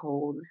how they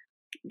hold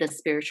the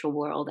spiritual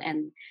world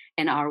and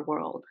our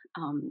world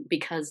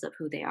because of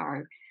who they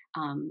are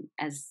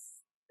as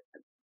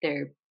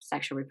their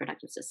sexual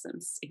reproductive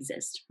systems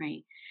exist,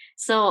 right?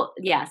 So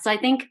yeah, so I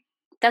think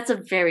that's a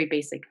very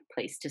basic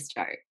place to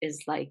start,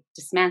 is like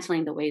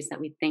dismantling the ways that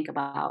we think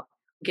about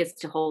who gets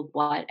to hold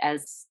what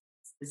as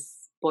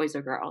boys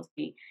or girls,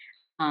 right?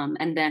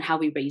 And then how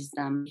we raise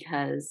them,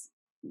 because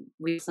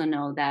we also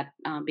know that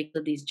because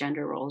of these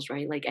gender roles,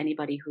 right? Like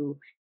anybody who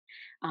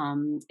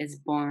is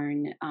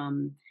born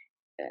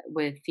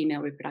with female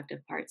reproductive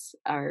parts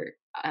are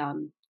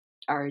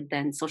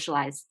then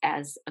socialized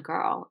as a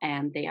girl,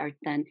 and they are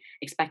then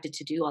expected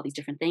to do all these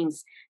different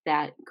things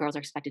that girls are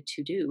expected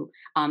to do,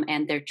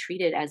 and they're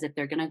treated as if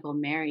they're going to go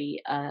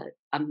marry a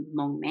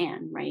Hmong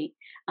man, right?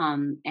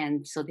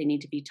 And so they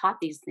need to be taught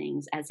these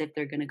things as if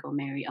they're going to go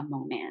marry a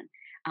Hmong man,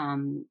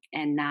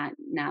 and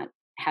not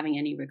having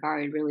any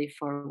regard really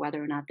for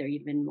whether or not they're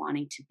even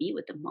wanting to be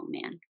with the Hmong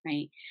man,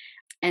 right?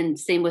 And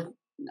same with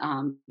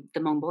the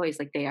Hmong boys,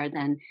 like they are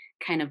then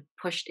kind of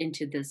pushed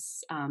into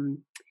this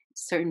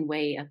certain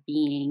way of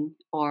being,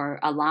 or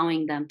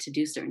allowing them to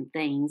do certain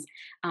things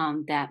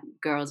that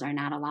girls are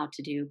not allowed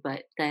to do,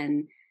 but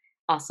then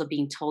also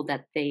being told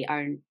that they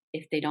are,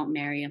 if they don't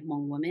marry a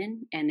Hmong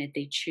woman, and if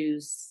they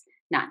choose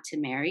not to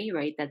marry,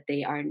 right, that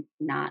they are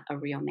not a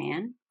real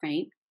man,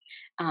 right?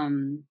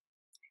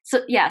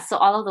 So yeah, so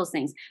all of those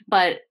things,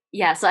 but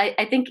yeah, so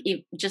I think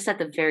just at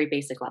the very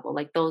basic level,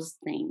 like those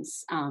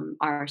things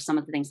are some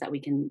of the things that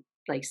we can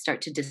like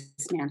start to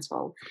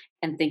dismantle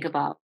and think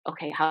about.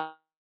 Okay, how do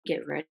we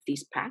get rid of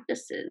these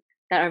practices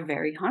that are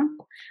very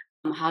harmful?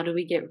 How do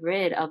we get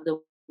rid of the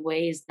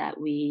ways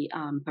that we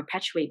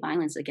perpetuate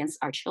violence against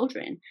our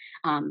children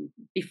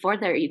before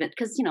they're even,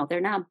 because they're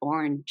not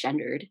born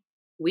gendered.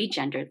 We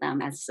gender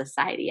them as a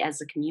society,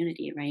 as a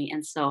community, right?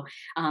 And so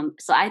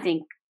I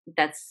think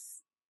that's,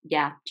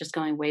 yeah, just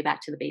going way back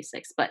to the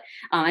basics. But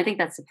I think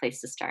that's the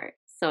place to start.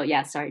 So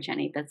yeah, sorry,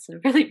 Jenny, that's a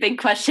really big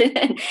question,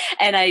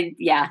 and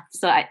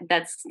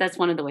that's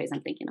one of the ways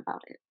I'm thinking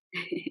about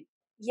it.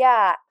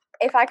 Yeah,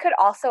 if I could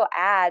also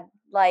add,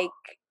 like,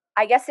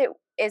 I guess it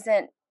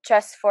isn't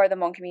just for the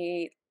Hmong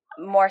community,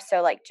 more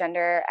so like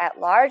gender at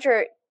large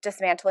or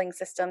dismantling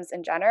systems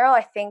in general.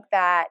 I think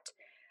that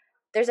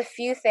there's a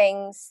few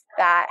things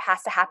that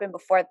has to happen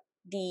before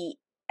the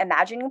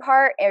imagining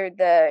part or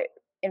the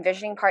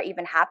envisioning part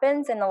even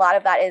happens, and a lot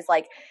of that is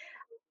like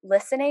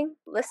listening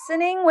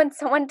when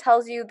someone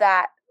tells you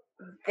that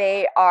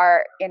they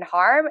are in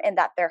harm and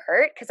that they're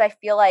hurt. Because I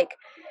feel like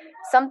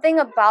something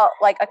about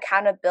like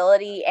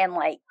accountability and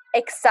like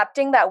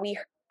accepting that we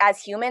as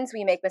humans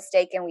we make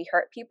mistake and we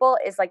hurt people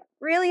is like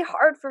really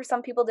hard for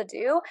some people to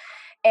do.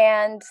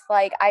 And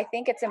like I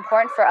think it's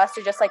important for us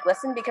to just like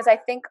listen, because I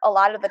think a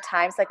lot of the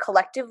times like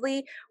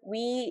collectively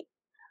we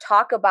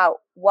talk about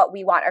what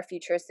we want our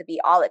futures to be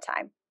all the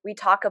time. We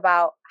talk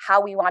about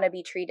how we want to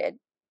be treated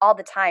all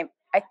the time.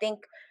 I think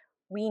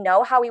we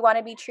know how we want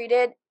to be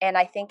treated, and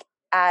I think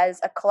as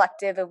a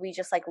collective, if we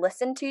just like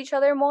listen to each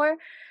other more,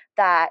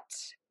 that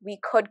we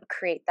could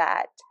create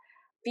that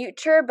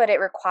future, but it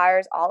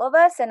requires all of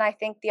us. And I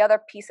think the other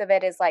piece of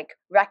it is like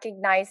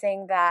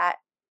recognizing that,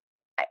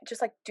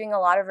 just like doing a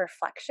lot of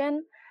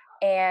reflection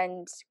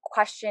and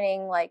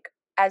questioning, like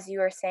as you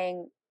were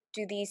saying,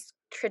 do these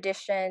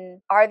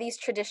are these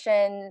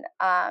tradition,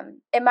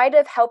 it might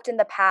have helped in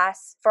the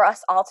past for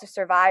us all to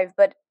survive,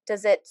 but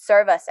does it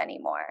serve us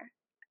anymore?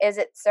 Is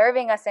it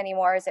serving us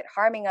anymore? Is it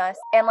harming us?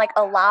 And like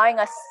allowing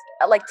us,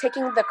 like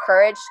taking the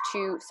courage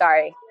to,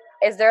 sorry,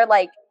 is there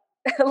like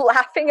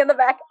laughing in the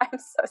back? I'm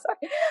so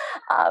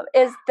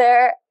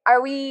sorry.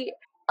 Are we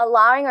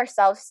allowing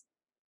ourselves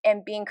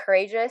and being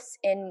courageous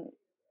in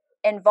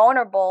and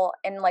vulnerable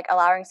and like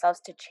allowing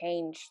ourselves to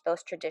change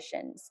those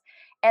traditions?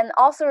 And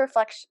also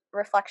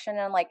reflection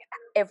on like,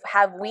 if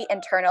have we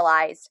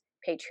internalized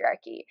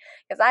patriarchy?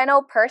 Because I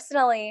know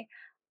personally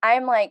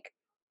I'm like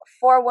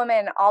for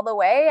women all the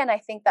way, and I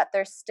think that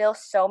there's still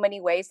so many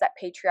ways that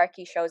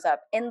patriarchy shows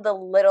up in the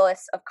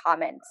littlest of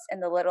comments, in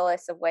the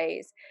littlest of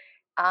ways.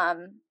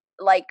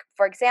 Like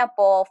for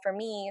example, for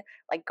me,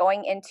 like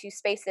going into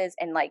spaces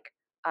and like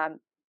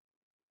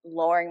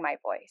lowering my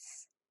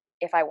voice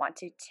if I want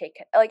to take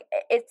it. Like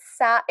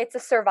it's a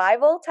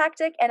survival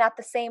tactic, and at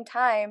the same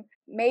time,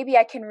 maybe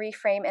I can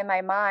reframe in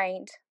my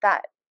mind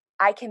that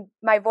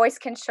my voice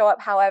can show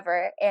up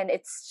however, and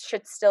it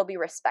should still be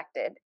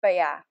respected. But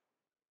yeah,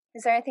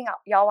 is there anything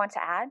y'all want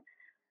to add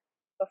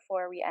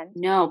before we end?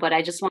 No, but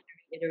I just want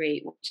to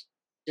reiterate,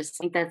 just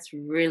think that's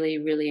really,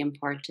 really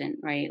important,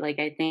 right? Like,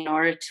 I think in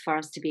order for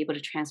us to be able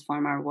to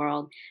transform our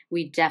world,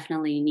 we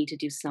definitely need to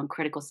do some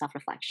critical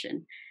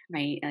self-reflection,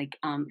 right? Like,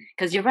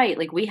 because you're right,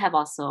 like we have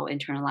also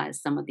internalized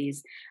some of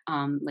these,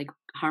 like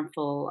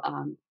harmful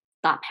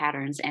thought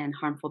patterns and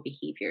harmful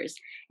behaviors,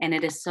 and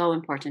it is so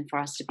important for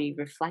us to be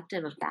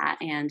reflective of that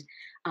and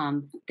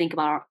think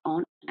about our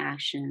own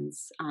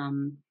actions.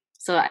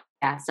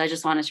 Yeah, so I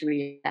just wanted to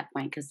read that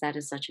point because that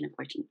is such an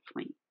important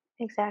point.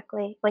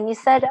 Exactly. When you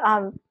said,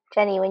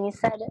 Jenny, when you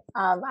said,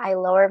 I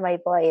lower my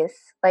voice,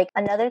 like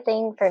another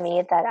thing for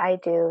me that I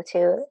do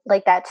too,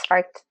 like that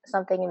sparked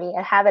something in me,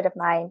 a habit of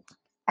mine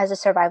as a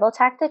survival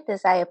tactic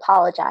is I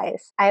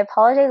apologize. I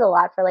apologize a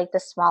lot for like the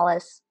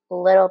smallest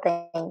little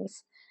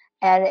things.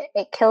 And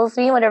it kills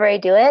me whenever I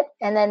do it.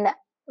 And then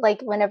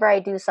like whenever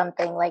I do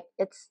something, like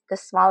it's the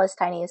smallest,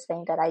 tiniest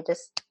thing that I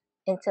just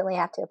instantly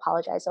have to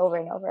apologize over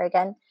and over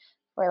again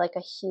for like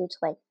a huge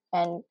like,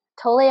 and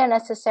totally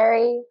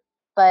unnecessary.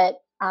 But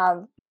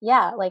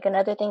yeah, like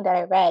another thing that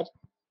I read,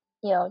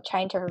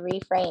 trying to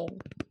reframe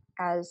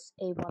as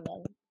a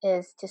woman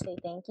is to say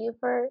thank you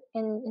for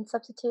in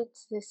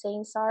substitutes to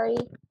saying sorry.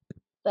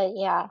 But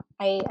yeah,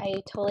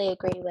 I totally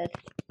agree with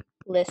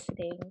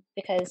listening,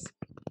 because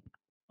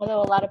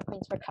although a lot of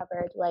points were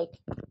covered, like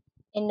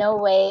in no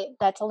way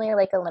that's only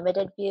like a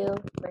limited view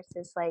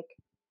versus like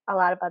a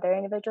lot of other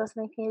individuals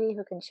in the community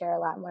who can share a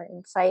lot more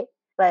insight.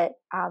 But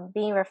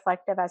being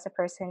reflective as a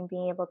person,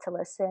 being able to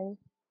listen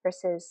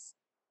versus,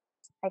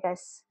 I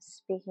guess,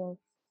 speaking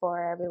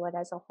for everyone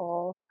as a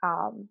whole,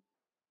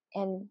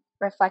 and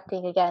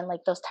reflecting again,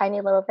 like those tiny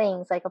little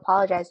things, like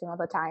apologizing all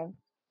the time,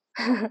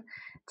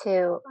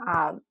 to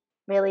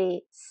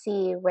really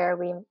see where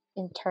we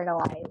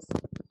internalize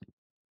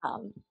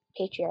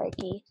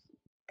patriarchy.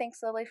 Thanks,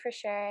 Lily, for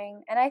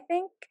sharing. And I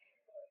think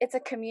it's a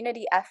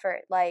community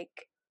effort. Like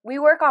we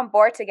work on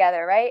board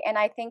together, right? And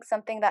I think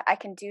something that I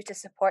can do to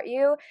support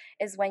you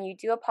is when you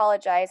do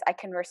apologize, I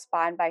can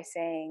respond by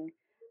saying,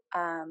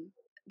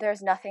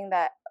 there's nothing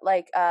that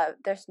like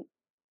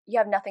you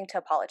have nothing to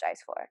apologize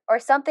for, or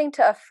something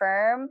to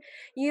affirm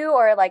you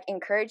or like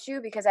encourage you,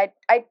 because I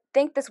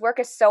think this work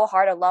is so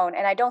hard alone,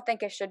 and I don't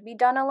think it should be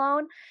done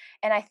alone.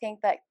 And I think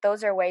that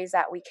those are ways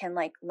that we can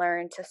like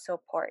learn to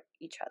support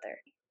each other.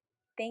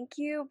 Thank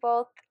you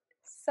both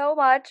so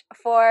much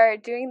for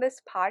doing this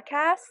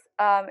podcast.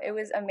 It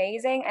was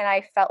amazing, and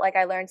I felt like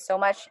I learned so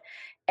much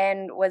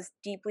and was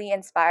deeply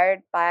inspired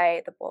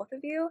by the both of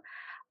you.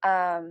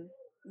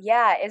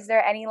 Yeah, is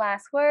there any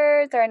last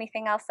words or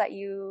anything else that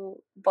you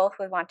both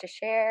would want to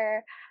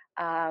share?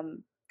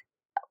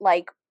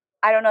 Like,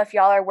 I don't know if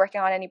y'all are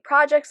working on any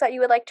projects that you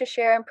would like to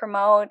share and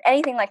promote,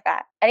 anything like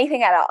that,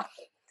 anything at all.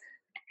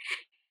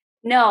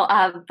 No,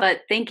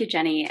 but thank you,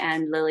 Jenny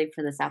and Lily,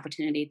 for this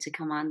opportunity to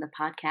come on the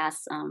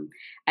podcast.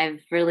 I've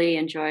really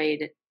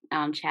enjoyed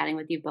chatting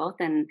with you both,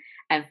 and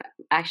I've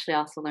actually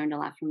also learned a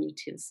lot from you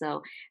too.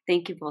 So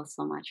thank you both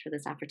so much for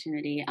this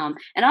opportunity.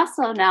 And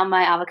also now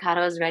my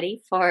avocado is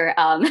ready for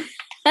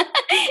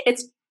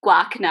it's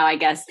guac now, I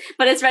guess,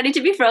 but it's ready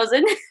to be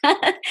frozen.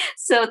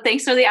 So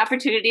thanks for the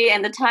opportunity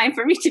and the time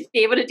for me to be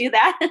able to do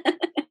that.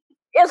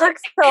 It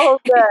looks so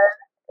good.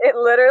 It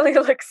literally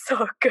looks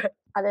so good.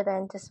 Other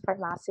than to support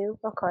Masu,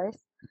 of course.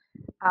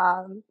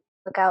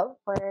 Look out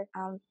for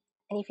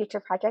any future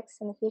projects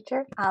in the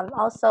future.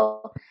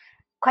 Also,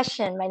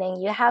 question,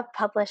 Mei-Ning, you have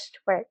published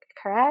work,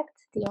 correct?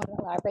 Do you want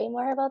to elaborate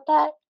more about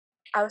that?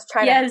 I was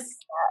trying Yes.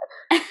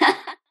 to.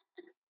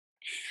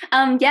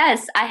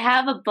 Yes, I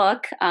have a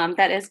book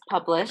that is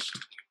published.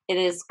 It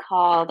is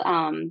called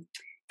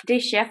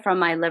Déchets from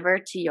My Liver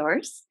to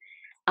Yours.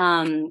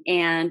 And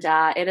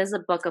it is a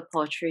book of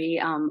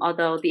poetry.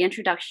 Although the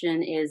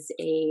introduction is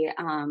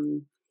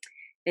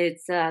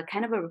it's a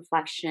kind of a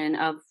reflection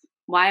of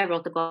why I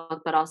wrote the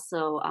book, but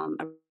also a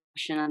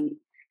reflection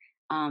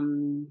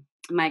on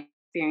my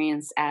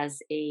experience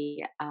as a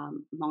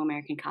Hmong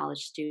American college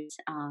student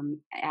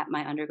at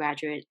my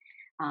undergraduate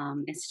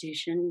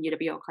institution,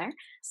 UW Eau Claire.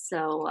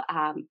 So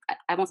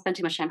I won't spend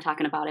too much time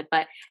talking about it,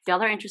 but if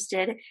y'all are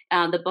interested,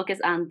 the book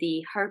is on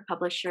the Herd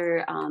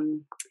Publisher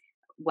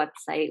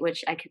website,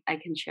 which I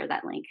can share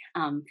that link.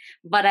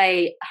 But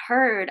I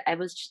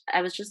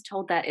was just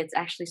told that it's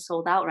actually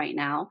sold out right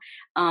now.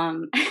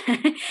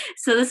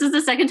 So this is the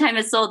second time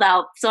it's sold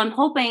out. So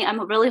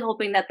I'm really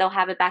hoping that they'll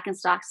have it back in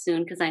stock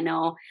soon, because I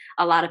know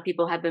a lot of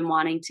people have been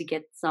wanting to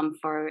get some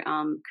for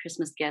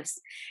Christmas gifts.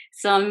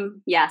 So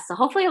so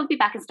hopefully it'll be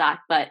back in stock.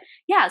 But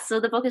yeah, so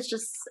the book is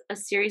just a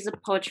series of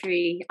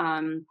poetry,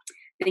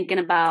 thinking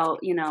about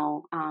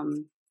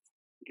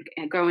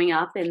growing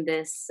up in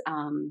this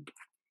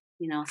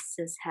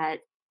cishet,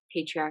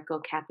 patriarchal,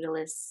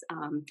 capitalist,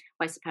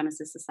 white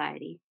supremacist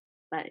society.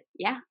 But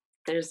yeah,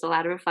 there's a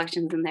lot of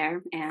reflections in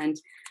there, and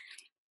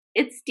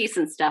it's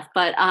decent stuff.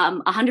 But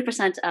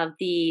 100% of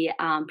the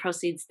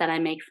proceeds that I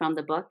make from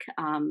the book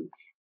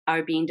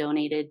are being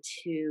donated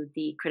to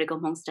the Critical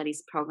Hmong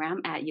Studies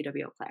program at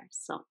UW Eau Claire.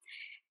 So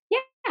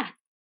yeah,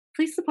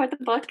 please support the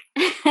book.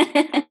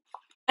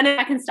 And it's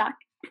back in stock.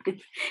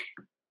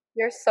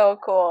 You're so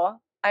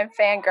cool. I'm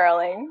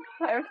fangirling